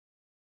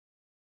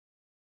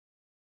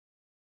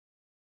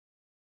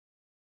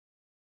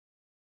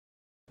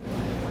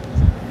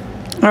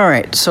All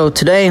right, so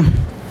today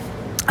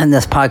in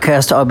this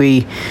podcast, I'll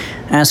be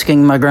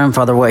asking my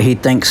grandfather what he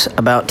thinks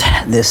about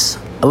this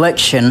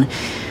election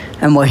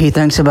and what he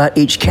thinks about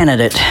each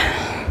candidate.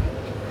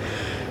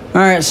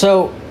 All right,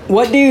 so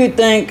what do you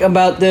think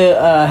about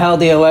the how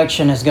the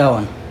election is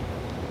going?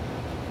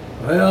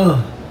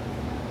 Well,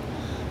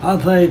 I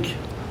think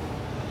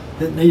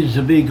it needs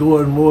to be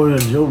going more in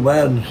Joe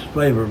Biden's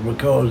favor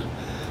because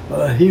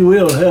he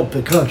will help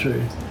the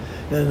country.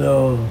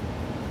 And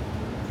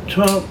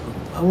Trump,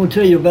 I'm going to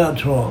tell you about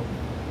Trump.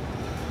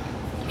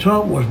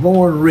 Trump was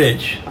born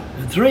rich.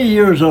 At 3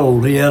 years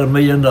old, he had $1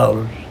 million.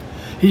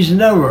 He's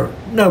never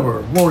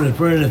wanted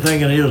for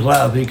anything in his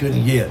life he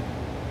couldn't get.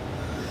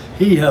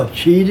 He have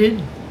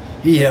cheated,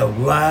 he have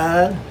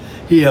lied,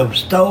 he have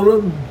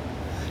stolen,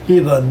 he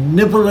have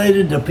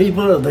manipulated the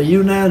people of the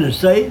United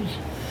States,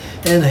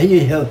 and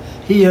he have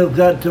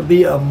got to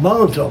be a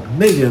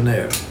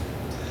multi-millionaire.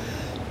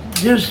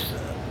 Just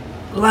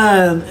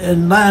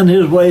lying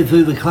his way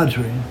through the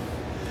country.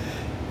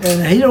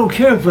 And he don't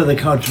care for the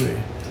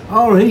country.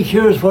 All he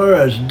cares for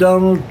is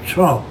Donald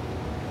Trump.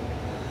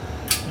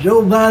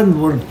 Joe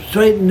Biden will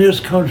straighten this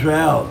country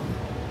out.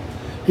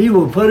 He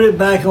will put it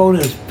back on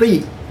its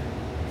feet.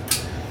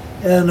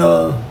 And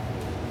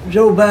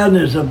Joe Biden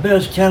is the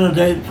best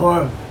candidate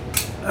for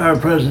our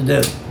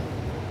president.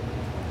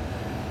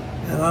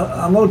 And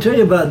I'm going to tell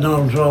you about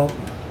Donald Trump.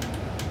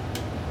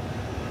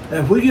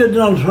 If we get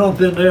Donald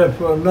Trump in there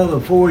for another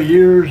 4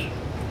 years,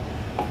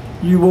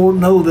 you won't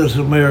know this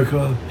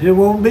America. It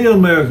won't be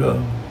America.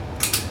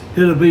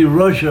 It'll be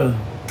Russia.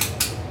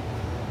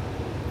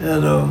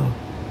 And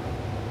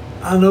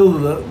I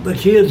know the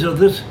kids of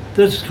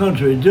this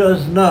country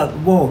does not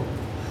want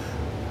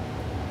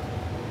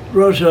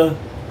Russia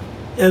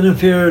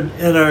interfered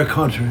in our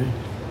country.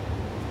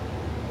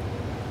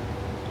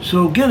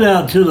 So get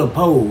out to the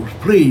polls,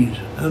 please,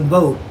 and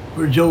vote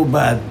for Joe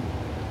Biden,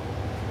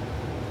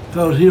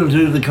 because he'll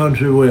do the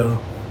country well.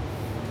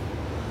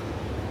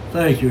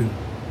 Thank you.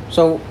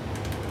 So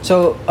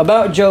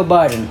about Joe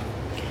Biden,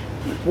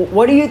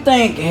 what do you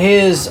think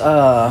his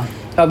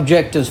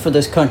objectives for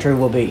this country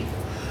will be?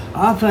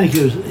 I think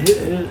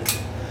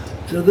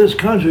to this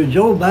country,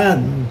 Joe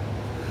Biden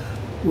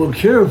will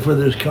care for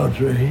this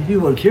country. He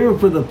will care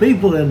for the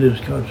people in this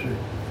country.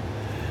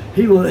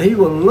 He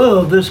will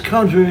love this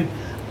country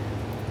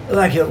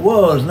like it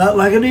was, not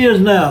like it is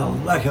now,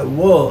 like it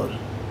was.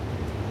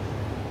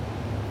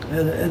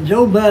 And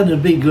Joe Biden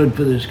would be good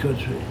for this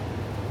country.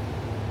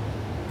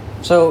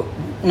 So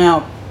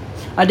now,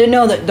 I did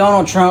know that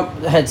Donald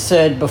Trump had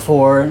said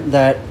before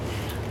that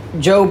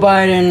Joe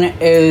Biden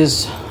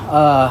is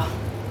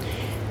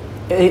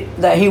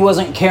that he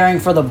wasn't caring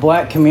for the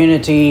black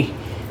community.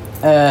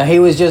 He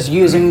was just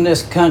using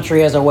this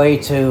country as a way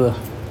to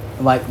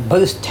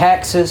boost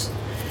taxes.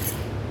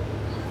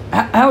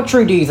 How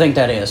true do you think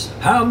that is?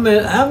 How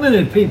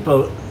many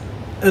people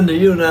in the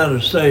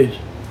United States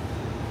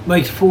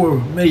makes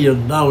 $4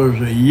 million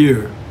a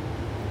year?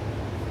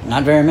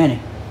 Not very many.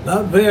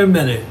 Not very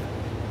many.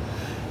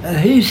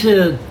 And he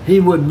said he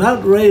would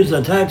not raise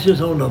the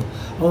taxes on the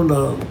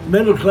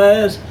middle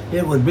class.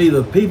 It would be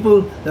the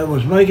people that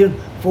was making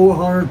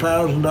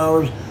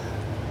 $400,000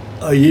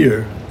 a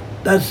year.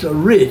 That's the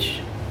rich.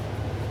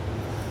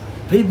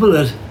 People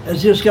that's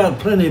just got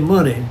plenty of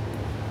money.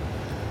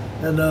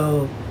 And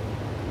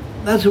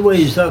that's the way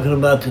he's talking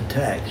about the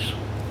tax.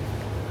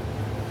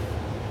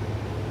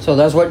 So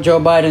that's what Joe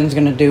Biden's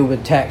going to do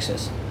with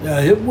taxes. Yeah,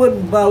 it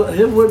wouldn't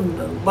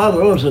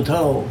bother us at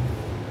all,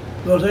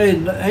 because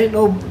ain't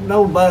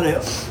nobody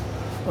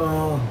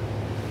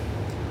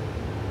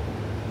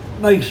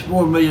makes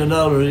 $4 million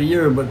a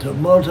year, but the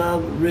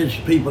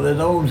multi-rich people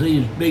that owns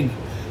these big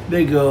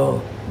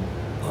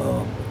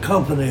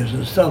companies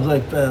and stuff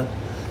like that.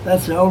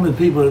 That's the only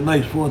people that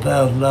makes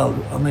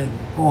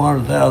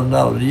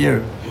 $400,000 a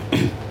year.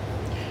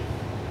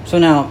 So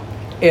now,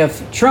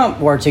 if Trump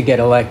were to get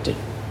elected,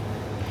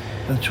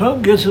 if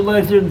Trump gets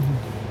elected,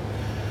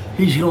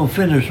 he's going to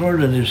finish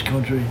running this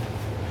country.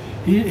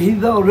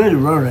 He's already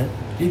run it.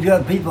 He's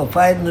got people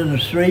fighting in the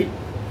street.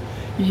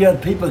 He's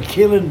got people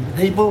killing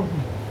people.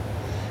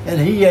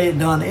 And he ain't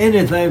done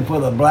anything for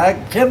the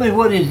black. Tell me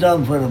what he's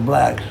done for the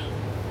blacks.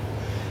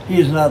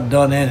 He's not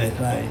done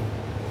anything.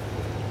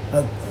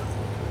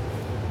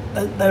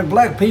 There are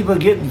black people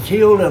getting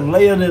killed and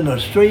laying in the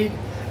street.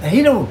 And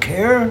he don't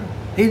care.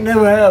 He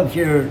never have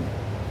cared.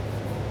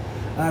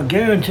 I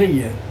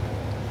guarantee you.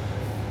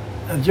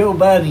 If Joe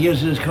Biden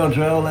gets this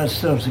country, all that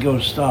stuff's going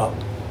to stop.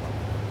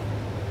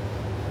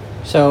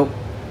 So,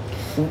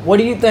 what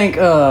do you think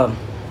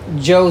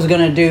Joe's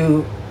going to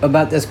do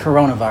about this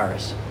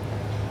coronavirus?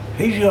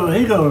 He's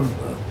going to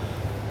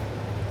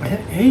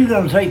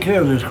take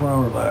care of this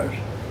coronavirus.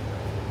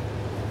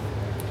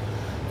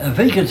 If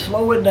he can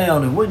slow it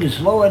down, if we can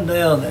slow it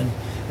down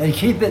and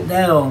keep it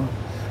down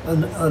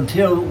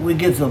until we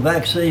get the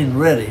vaccine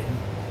ready,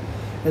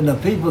 and the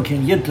people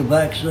can get the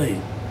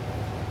vaccine,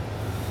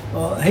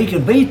 he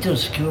can beat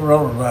this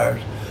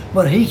coronavirus.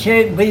 But he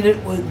can't beat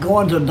it with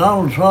going to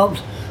Donald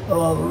Trump's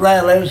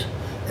rallies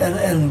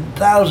and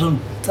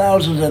thousands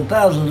and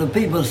thousands of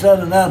people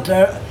standing out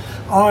there,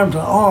 arm to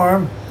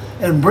arm,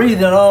 and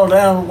breathing all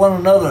down one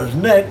another's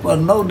neck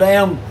with no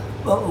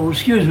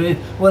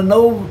with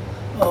no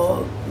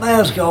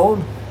mask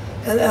on.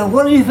 And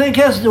what do you think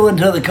that's doing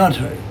to the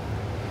country?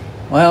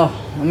 Well,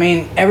 I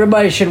mean,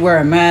 everybody should wear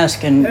a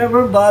mask, and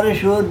Everybody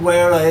should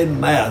wear a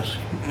mask.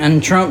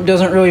 and Trump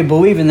doesn't really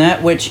believe in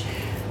that, which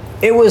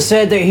it was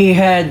said that he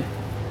had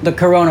the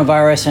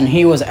coronavirus and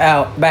he was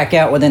back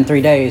out within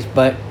 3 days,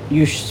 but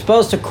you're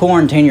supposed to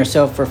quarantine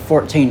yourself for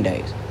 14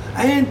 days.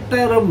 Ain't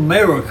that a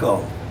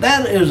miracle?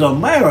 That is a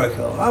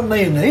miracle. I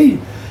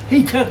mean,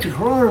 he took the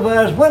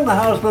coronavirus, went in the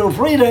hospital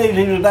 3 days,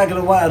 he was back in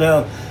the White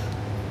House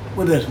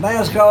with his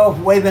mask off,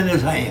 waving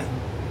his hand.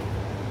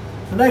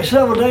 The next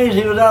several days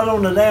he was out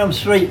on the damn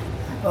street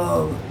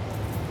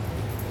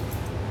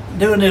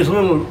doing this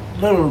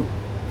little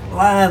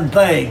line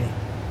thing,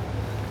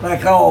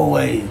 like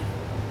always.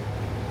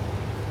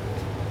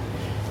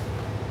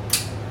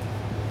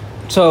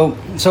 So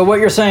what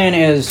you're saying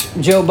is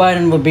Joe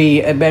Biden would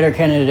be a better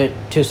candidate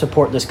to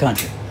support this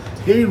country.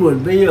 He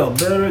would be a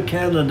better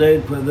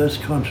candidate for this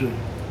country.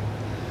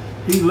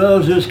 He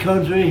loves this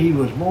country. He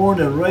was born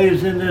and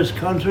raised in this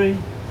country.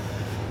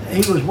 He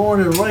was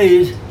born and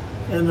raised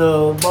in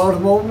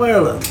Baltimore,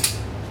 Maryland.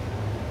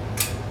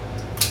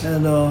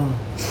 And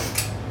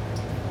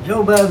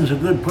Joe Biden's a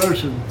good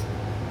person.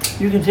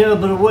 You can tell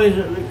by the way,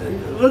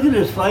 look at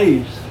his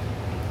face.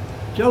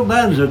 Joe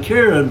Biden's a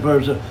caring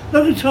person.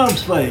 Look at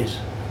Trump's face.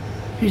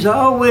 He's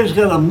always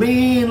got a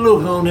mean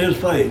look on his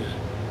face.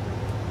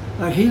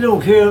 Like he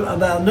don't care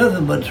about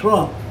nothing but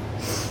Trump.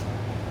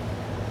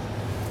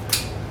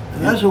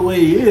 And that's the way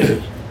he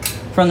is.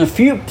 From the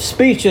few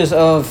speeches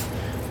of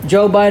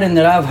Joe Biden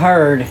that I've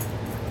heard,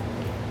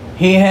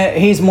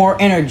 he's more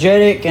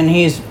energetic and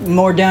he's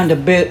more down to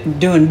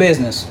doing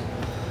business.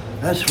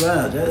 That's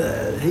right.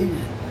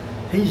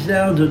 He's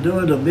down to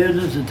doing the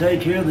business to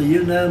take care of the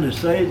United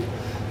States.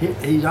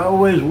 He's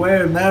always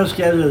wearing masks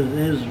at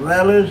his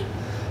rallies,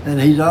 and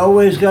he's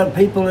always got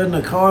people in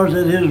the cars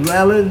at his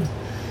rallies,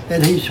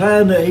 and he's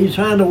trying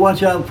to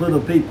watch out for the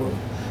people.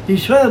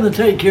 He's trying to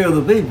take care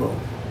of the people,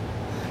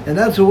 and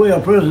that's the way a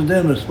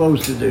president is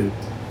supposed to do.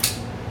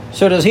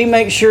 So does he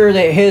make sure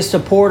that his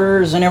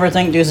supporters and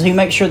everything, does he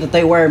make sure that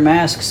they wear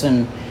masks?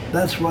 And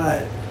That's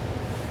right.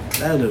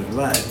 That is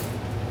right.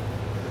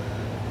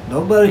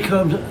 Nobody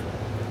comes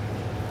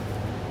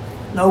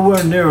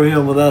nowhere near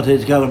him without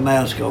he's got a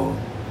mask on.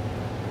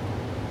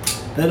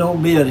 They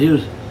don't be at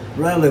his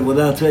rally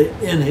without they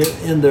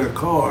in their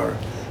car.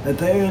 If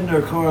they're in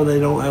their car, they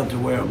don't have to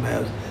wear a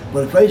mask.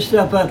 But if they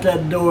step out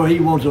that door, he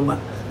wants them to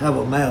have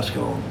a mask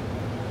on.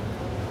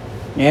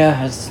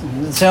 yeah, it's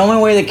the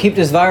only way to keep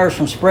this virus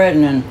from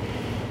spreading. And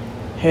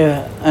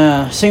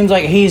seems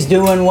like he's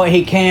doing what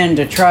he can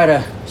to try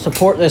to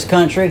support this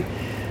country,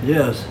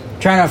 Yes,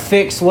 trying to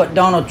fix what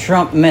Donald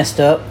Trump messed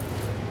up.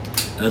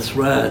 that's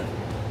right.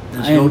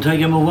 It's going to take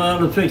him a while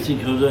to fix it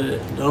because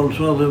Donald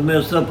Trump has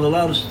messed up a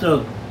lot of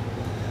stuff.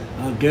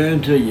 I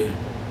guarantee you.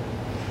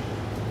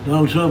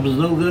 Donald Trump is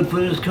no good for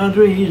this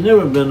country. He's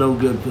never been no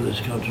good for this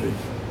country.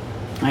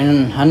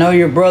 And I know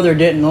your brother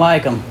didn't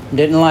like him,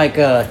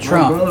 Trump.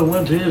 My brother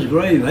went to his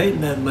grave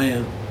hating that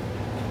man.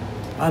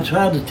 I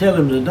tried to tell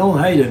him to don't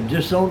hate him,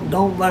 just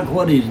don't like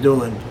what he's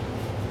doing.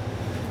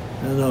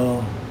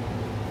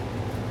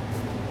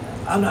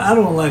 And I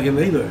don't like him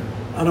either.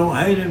 I don't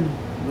hate him,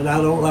 but I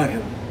don't like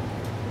him.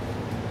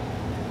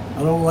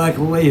 I don't like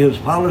the way his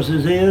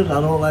policies is.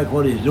 I don't like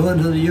what he's doing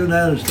to the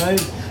United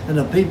States and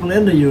the people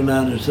in the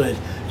United States.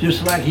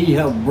 Just like he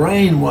have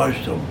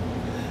brainwashed them.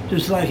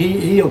 Just like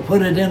he'll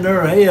put it in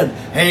their head,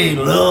 hey,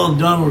 love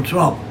Donald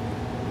Trump.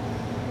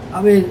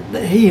 I mean,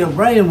 he have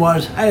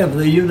brainwashed half of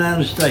the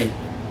United States.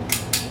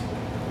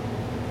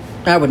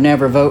 I would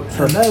never vote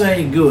for. And that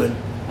ain't good.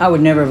 I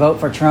would never vote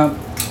for Trump.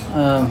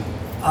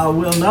 I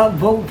will not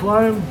vote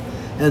for him,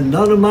 and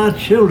none of my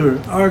children,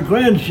 our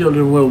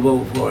grandchildren, will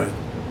vote for him.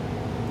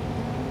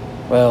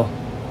 Well,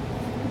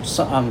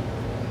 some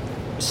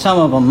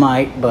of them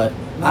might, but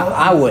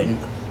I wouldn't.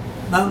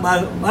 Not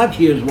my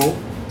kids won't.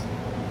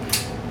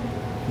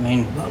 I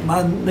mean,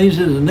 My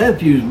nieces and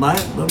nephews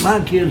might, but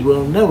my kids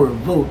will never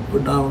vote for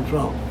Donald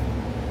Trump.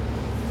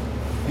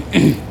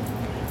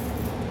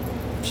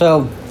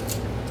 so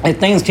if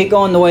things keep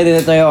going the way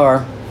that they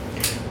are,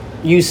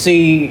 you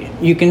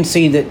can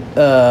see that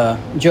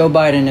Joe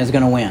Biden is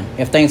going to win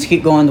if things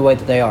keep going the way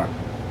that they are.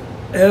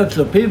 If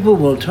the people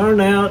will turn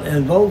out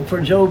and vote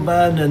for Joe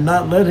Biden and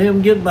not let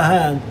him get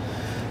behind,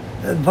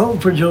 and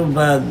vote for Joe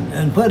Biden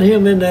and put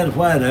him in that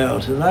White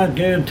House, and I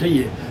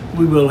guarantee you,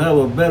 we will have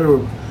a better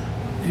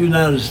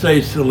United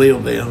States to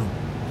live in.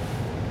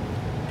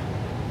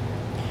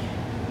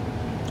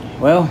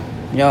 Well,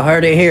 y'all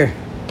heard it here.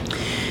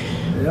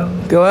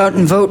 Yep. Go out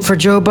and vote for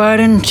Joe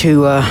Biden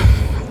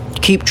to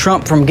keep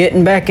Trump from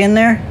getting back in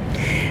there.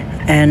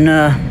 And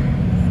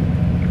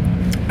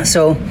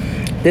so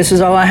this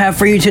is all I have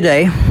for you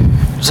today.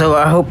 So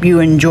I hope you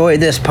enjoy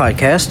this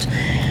podcast.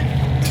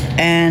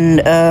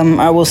 And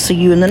I will see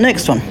you in the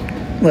next one.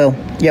 Well,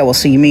 yeah, we'll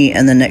see me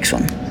in the next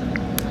one.